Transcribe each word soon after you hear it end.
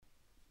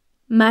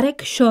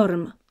Marek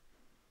Šorm.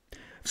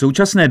 V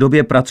současné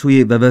době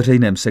pracuji ve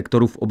veřejném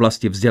sektoru v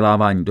oblasti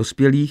vzdělávání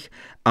dospělých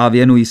a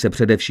věnuji se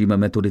především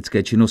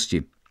metodické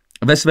činnosti.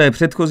 Ve své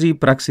předchozí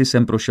praxi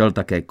jsem prošel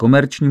také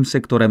komerčním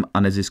sektorem a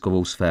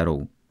neziskovou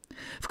sférou.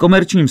 V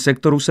komerčním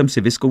sektoru jsem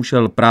si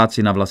vyzkoušel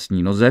práci na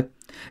vlastní noze,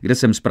 kde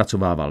jsem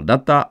zpracovával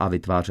data a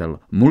vytvářel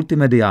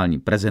multimediální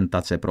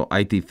prezentace pro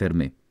IT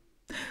firmy.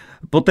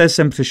 Poté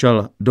jsem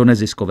přešel do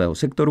neziskového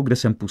sektoru, kde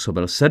jsem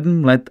působil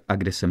 7 let a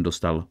kde jsem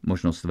dostal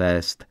možnost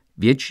vést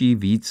větší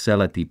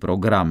víceletý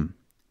program.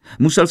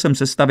 Musel jsem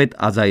sestavit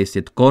a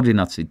zajistit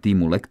koordinaci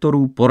týmu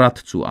lektorů,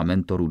 poradců a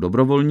mentorů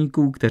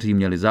dobrovolníků, kteří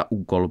měli za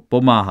úkol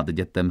pomáhat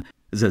dětem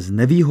ze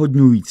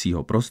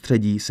znevýhodňujícího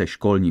prostředí se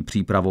školní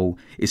přípravou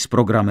i s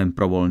programem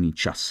pro volný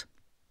čas.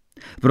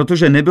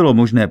 Protože nebylo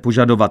možné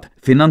požadovat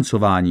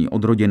financování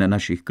od rodin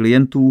našich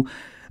klientů,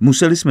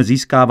 museli jsme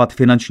získávat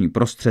finanční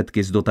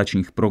prostředky z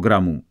dotačních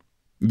programů.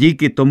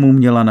 Díky tomu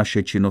měla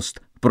naše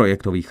činnost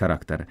projektový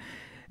charakter.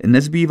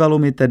 Nezbývalo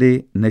mi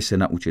tedy, než se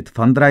naučit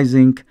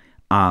fundraising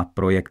a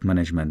projekt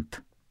management.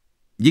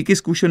 Díky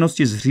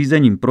zkušenosti s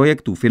řízením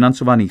projektů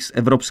financovaných z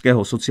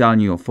Evropského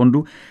sociálního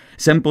fondu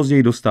jsem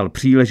později dostal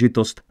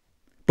příležitost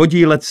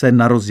podílet se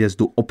na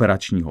rozjezdu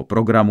operačního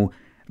programu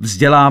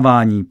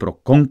Vzdělávání pro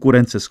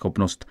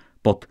konkurenceschopnost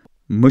pod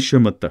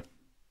MŠMT.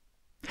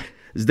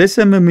 Zde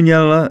jsem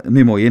měl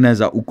mimo jiné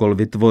za úkol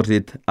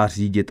vytvořit a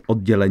řídit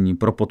oddělení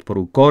pro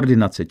podporu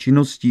koordinace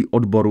činností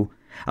odboru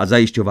a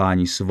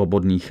zajišťování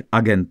svobodných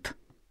agend.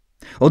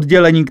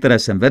 Oddělení, které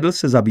jsem vedl,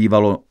 se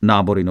zabývalo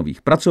nábory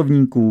nových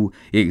pracovníků,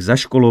 jejich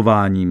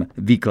zaškolováním,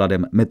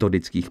 výkladem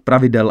metodických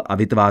pravidel a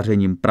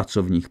vytvářením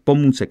pracovních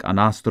pomůcek a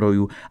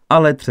nástrojů,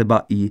 ale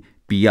třeba i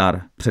PR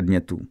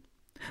předmětů.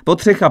 Po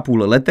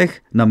 3,5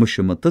 letech na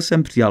MŠMT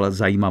jsem přijal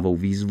zajímavou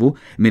výzvu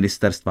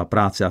Ministerstva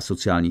práce a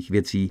sociálních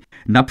věcí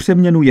na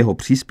přeměnu jeho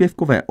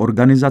příspěvkové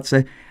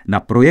organizace na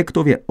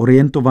projektově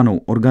orientovanou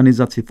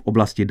organizaci v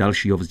oblasti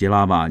dalšího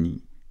vzdělávání.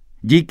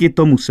 Díky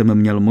tomu jsem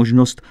měl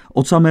možnost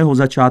od samého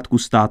začátku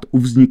stát u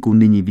vzniku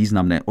nyní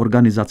významné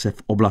organizace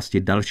v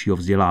oblasti dalšího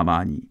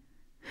vzdělávání.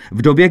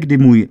 V době, kdy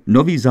můj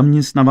nový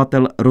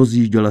zaměstnavatel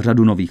rozjížděl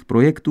řadu nových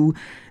projektů,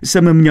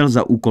 jsem měl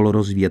za úkol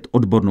rozvíjet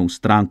odbornou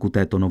stránku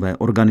této nové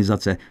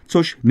organizace,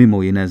 což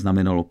mimo jiné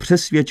znamenalo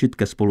přesvědčit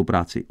ke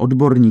spolupráci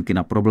odborníky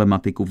na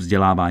problematiku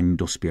vzdělávání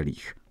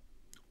dospělých.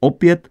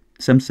 Opět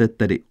jsem se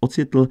tedy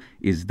ocitl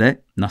i zde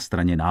na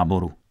straně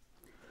náboru.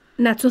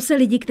 Na co se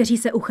lidi, kteří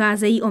se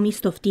ucházejí o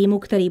místo v týmu,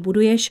 který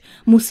buduješ,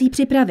 musí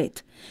připravit?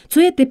 Co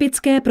je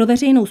typické pro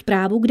veřejnou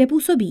správu, kde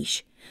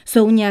působíš?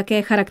 Jsou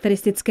nějaké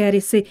charakteristické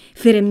rysy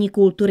firemní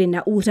kultury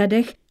na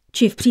úřadech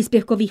či v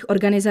příspěvkových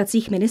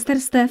organizacích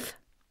ministerstev?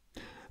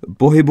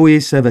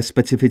 Pohybuji se ve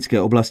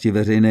specifické oblasti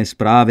veřejné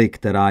správy,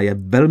 která je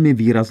velmi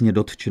výrazně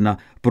dotčena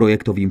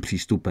projektovým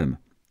přístupem.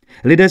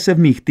 Lidé se v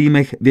mých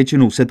týmech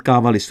většinou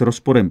setkávali s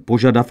rozporem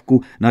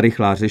požadavku na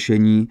rychlá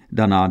řešení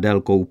daná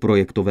délkou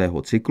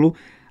projektového cyklu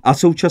a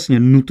současně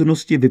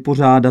nutnosti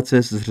vypořádat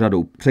se s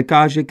řadou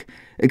překážek,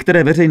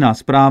 které veřejná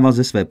správa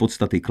ze své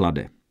podstaty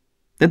klade.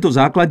 Tento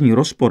základní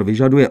rozpor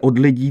vyžaduje od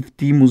lidí v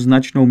týmu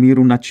značnou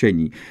míru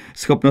nadšení,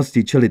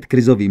 schopnosti čelit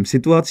krizovým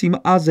situacím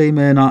a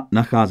zejména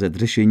nacházet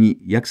řešení,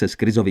 jak se z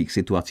krizových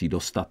situací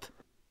dostat.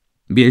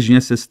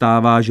 Běžně se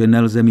stává, že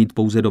nelze mít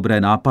pouze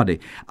dobré nápady,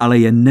 ale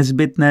je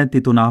nezbytné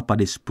tyto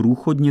nápady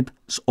zprůchodnit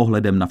s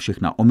ohledem na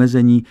všechna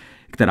omezení,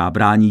 která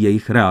brání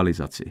jejich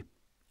realizaci.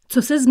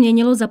 Co se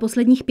změnilo za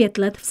posledních 5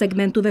 let v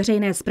segmentu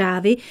veřejné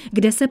správy,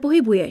 kde se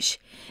pohybuješ?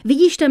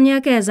 Vidíš tam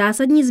nějaké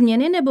zásadní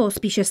změny nebo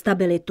spíše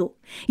stabilitu?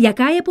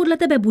 Jaká je podle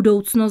tebe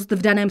budoucnost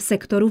v daném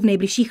sektoru v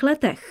nejbližších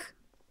letech?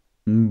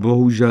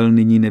 Bohužel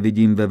nyní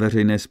nevidím ve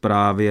veřejné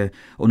správě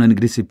onen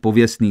kdysi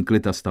pověstný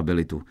klid a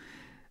stabilitu.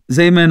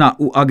 Zejména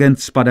u agend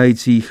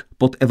spadajících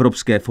pod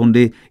evropské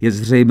fondy je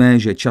zřejmé,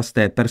 že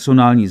časté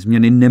personální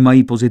změny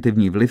nemají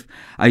pozitivní vliv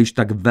a již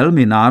tak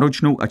velmi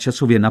náročnou a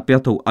časově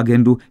napjatou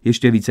agendu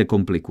ještě více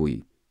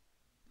komplikují.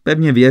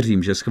 Pevně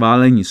věřím, že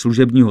schválení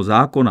služebního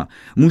zákona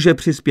může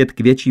přispět k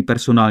větší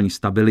personální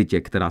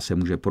stabilitě, která se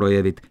může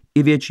projevit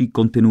i větší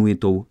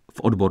kontinuitou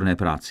v odborné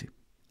práci.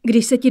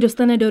 Když se ti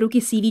dostane do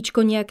ruky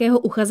CVčko nějakého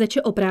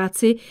uchazeče o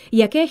práci,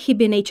 jaké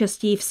chyby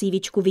nejčastěji v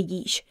CVčku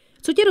vidíš?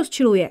 Co tě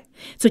rozčiluje?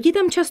 Co ti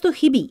tam často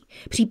chybí?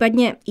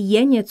 Případně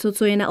je něco,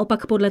 co je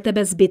naopak podle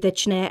tebe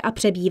zbytečné a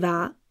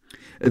přebývá?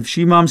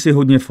 Všímám si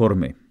hodně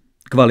formy.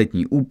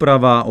 Kvalitní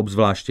úprava,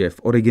 obzvláště v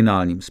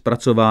originálním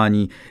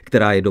zpracování,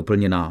 která je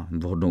doplněná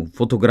vhodnou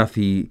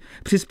fotografií,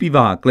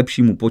 přispívá k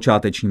lepšímu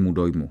počátečnímu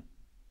dojmu.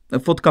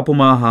 Fotka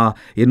pomáhá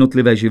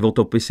jednotlivé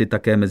životopisy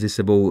také mezi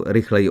sebou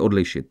rychleji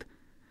odlišit.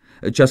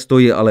 Často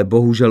ji ale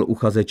bohužel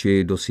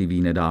uchazeči do CV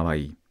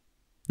nedávají.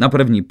 Na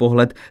první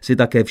pohled si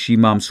také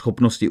všímám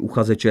schopnosti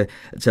uchazeče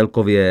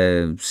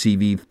celkově CV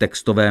v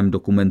textovém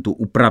dokumentu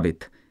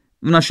upravit.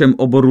 V našem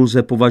oboru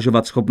lze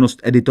považovat schopnost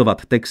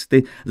editovat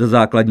texty za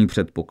základní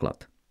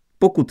předpoklad.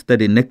 Pokud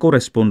tedy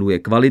nekoresponduje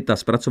kvalita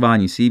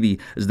zpracování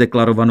CV s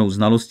deklarovanou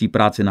znalostí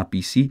práce na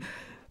PC,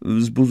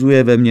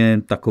 vzbuzuje ve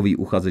mně takový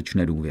uchazeč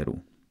nedůvěru.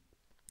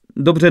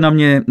 Dobře na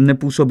mě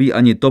nepůsobí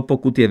ani to,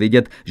 pokud je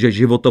vidět, že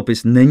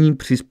životopis není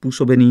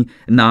přizpůsobený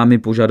námi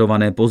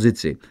požadované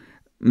pozici.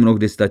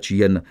 Mnohdy stačí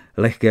jen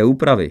lehké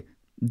úpravy.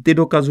 Ty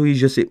dokazují,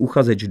 že si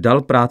uchazeč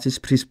dal práci s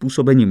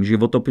přizpůsobením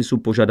životopisu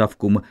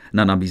požadavkům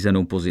na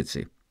nabízenou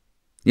pozici.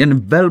 Jen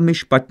velmi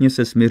špatně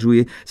se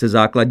smiřuji se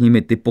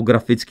základními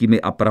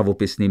typografickými a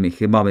pravopisnými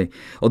chybami.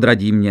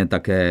 Odradí mě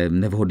také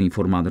nevhodný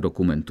formát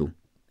dokumentu.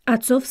 A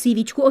co v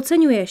CVčku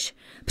oceňuješ?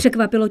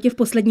 Překvapilo tě v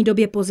poslední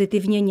době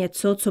pozitivně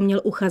něco, co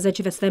měl uchazeč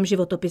ve svém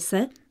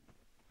životopise?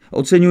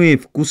 Oceňuji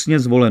vkusně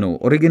zvolenou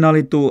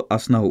originalitu a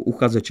snahu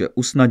uchazeče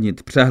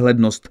usnadnit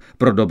přehlednost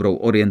pro dobrou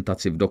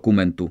orientaci v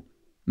dokumentu.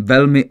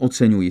 Velmi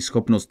oceňuji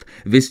schopnost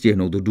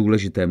vystihnout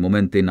důležité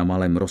momenty na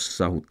malém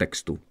rozsahu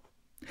textu.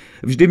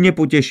 Vždy mě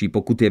potěší,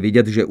 pokud je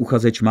vidět, že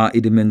uchazeč má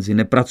i dimenzi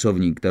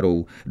nepracovní,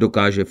 kterou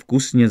dokáže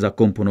vkusně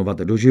zakomponovat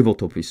do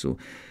životopisu.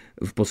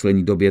 V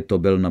poslední době to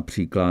byl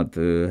například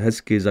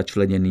hezky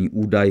začleněný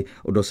údaj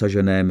o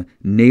dosaženém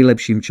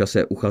nejlepším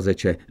čase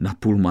uchazeče na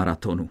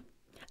půlmaratonu.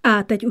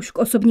 A teď už k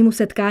osobnímu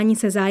setkání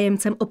se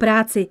zájemcem o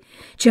práci.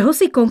 Čeho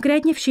si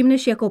konkrétně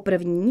všimneš jako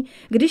první,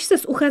 když se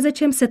s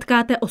uchazečem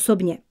setkáte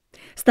osobně?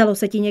 Stalo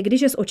se ti někdy,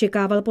 že jsi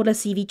očekával podle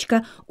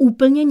CVčka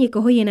úplně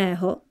někoho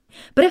jiného?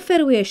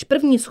 Preferuješ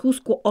první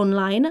schůzku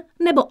online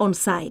nebo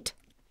on-site?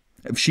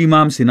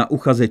 Všímám si na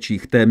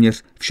uchazečích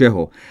téměř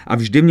všeho a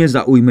vždy mě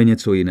zaujme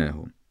něco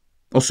jiného.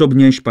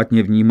 Osobně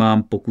špatně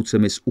vnímám, pokud se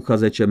mi s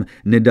uchazečem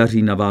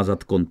nedaří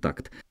navázat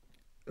kontakt.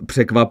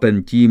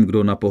 Překvapen tím,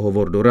 kdo na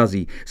pohovor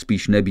dorazí,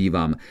 spíš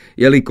nebývám,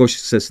 jelikož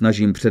se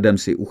snažím předem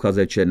si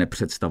uchazeče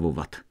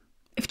nepředstavovat.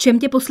 V čem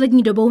tě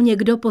poslední dobou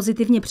někdo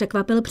pozitivně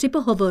překvapil při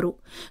pohovoru?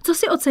 Co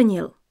jsi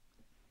ocenil?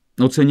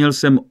 Ocenil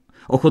jsem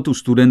ochotu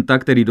studenta,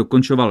 který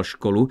dokončoval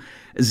školu,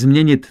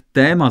 změnit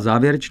téma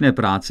závěrečné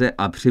práce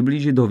a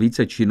přiblížit ho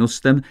více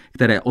činnostem,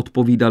 které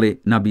odpovídaly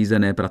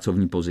nabízené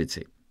pracovní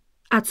pozici.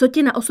 A co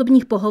tě na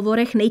osobních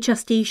pohovorech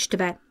nejčastěji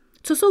štve?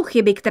 Co jsou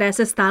chyby, které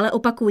se stále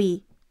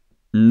opakují?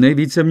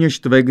 Nejvíce mě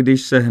štve,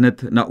 když se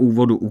hned na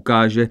úvodu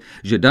ukáže,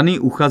 že daný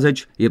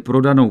uchazeč je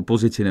pro danou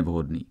pozici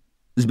nevhodný.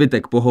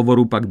 Zbytek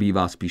pohovoru pak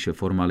bývá spíše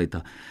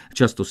formalita.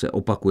 Často se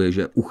opakuje,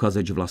 že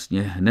uchazeč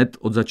vlastně hned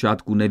od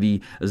začátku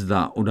neví,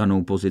 zda o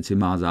danou pozici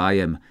má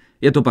zájem.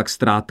 Je to pak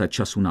ztráta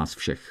času nás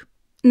všech.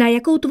 Na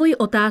jakou tvoji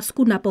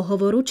otázku na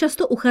pohovoru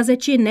často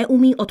uchazeči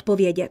neumí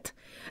odpovědět?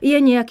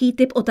 Je nějaký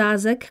typ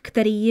otázek,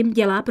 který jim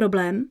dělá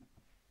problém?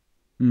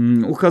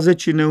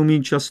 Uchazeči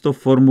neumí často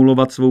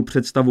formulovat svou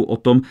představu o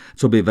tom,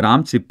 co by v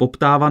rámci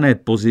poptávané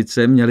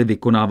pozice měli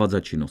vykonávat za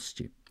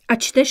činnosti. A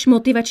čteš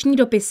motivační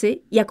dopisy?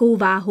 Jakou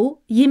váhu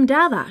jim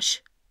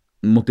dáváš?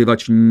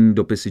 Motivační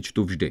dopisy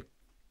čtu vždy.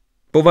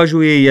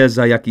 Považuji je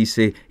za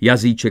jakýsi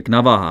jazyček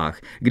na vahách,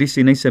 když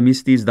si nejsem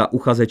jistý, zda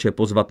uchazeče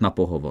pozvat na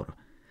pohovor.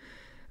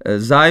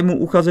 Zájmu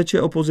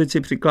uchazeče o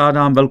pozici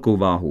přikládám velkou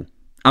váhu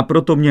a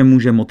proto mě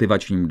může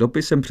motivačním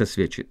dopisem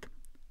přesvědčit.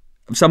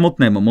 V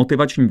samotném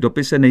motivačním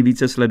dopise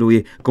nejvíce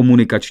sleduji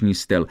komunikační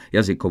styl,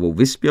 jazykovou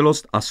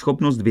vyspělost a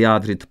schopnost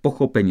vyjádřit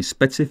pochopení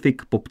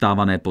specifik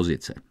poptávané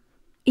pozice.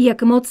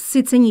 Jak moc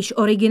si ceníš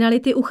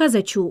originality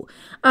uchazečů,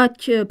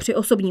 ať při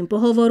osobním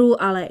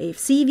pohovoru, ale i v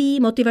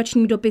CV,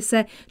 motivačním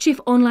dopise či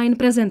v online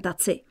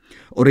prezentaci?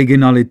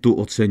 Originalitu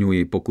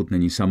oceňuji, pokud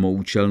není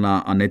samoučelná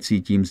a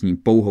necítím z ní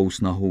pouhou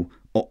snahu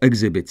o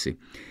exhibici.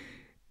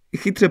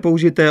 Chytře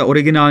použité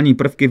originální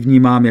prvky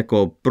vnímám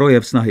jako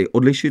projev snahy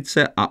odlišit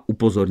se a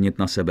upozornit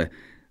na sebe.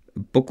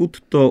 Pokud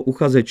to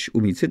uchazeč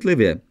umí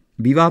citlivě,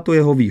 bývá to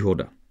jeho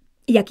výhoda.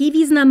 Jaký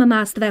význam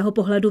má z tvého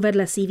pohledu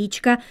vedle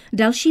CVčka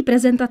další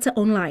prezentace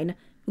online?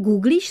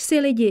 Googlíš si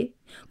lidi?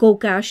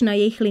 Koukáš na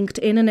jejich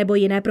LinkedIn nebo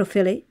jiné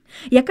profily?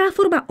 Jaká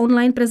forma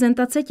online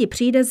prezentace ti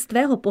přijde z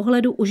tvého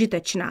pohledu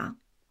užitečná?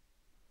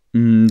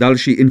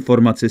 Další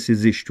informace si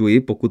zjišťuji,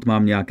 pokud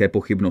mám nějaké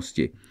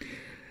pochybnosti.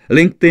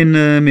 LinkedIn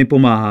mi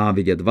pomáhá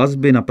vidět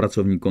vazby na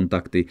pracovní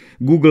kontakty.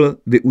 Google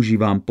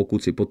využívám,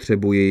 pokud si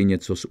potřebuji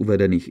něco z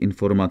uvedených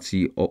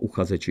informací o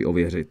uchazeči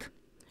ověřit.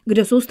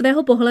 Kdo jsou z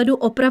tvého pohledu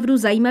opravdu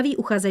zajímaví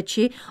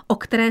uchazeči, o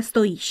které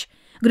stojíš?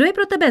 Kdo je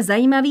pro tebe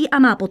zajímavý a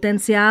má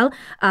potenciál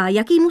a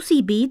jaký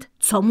musí být,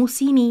 co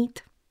musí mít?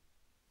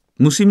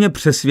 Musí mě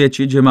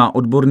přesvědčit, že má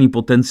odborný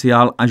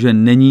potenciál a že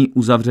není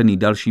uzavřený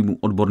dalšímu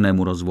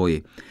odbornému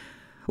rozvoji.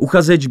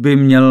 Uchazeč by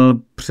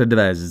měl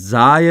předvést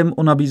zájem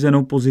o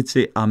nabízenou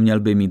pozici a měl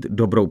by mít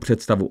dobrou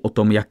představu o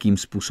tom, jakým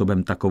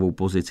způsobem takovou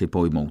pozici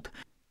pojmout.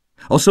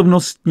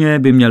 Osobnostně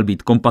by měl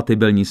být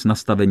kompatibilní s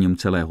nastavením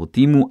celého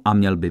týmu a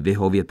měl by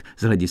vyhovět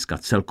z hlediska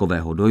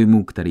celkového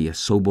dojmu, který je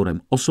souborem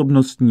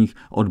osobnostních,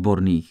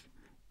 odborných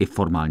i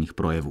formálních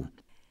projevů.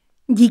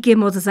 Díky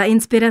moc za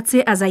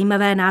inspiraci a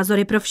zajímavé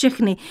názory pro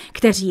všechny,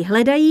 kteří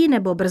hledají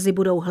nebo brzy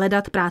budou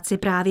hledat práci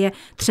právě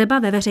třeba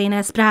ve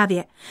veřejné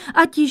správě,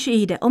 ať již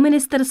jde o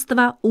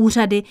ministerstva,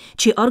 úřady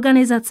či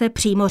organizace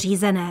přímo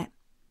řízené.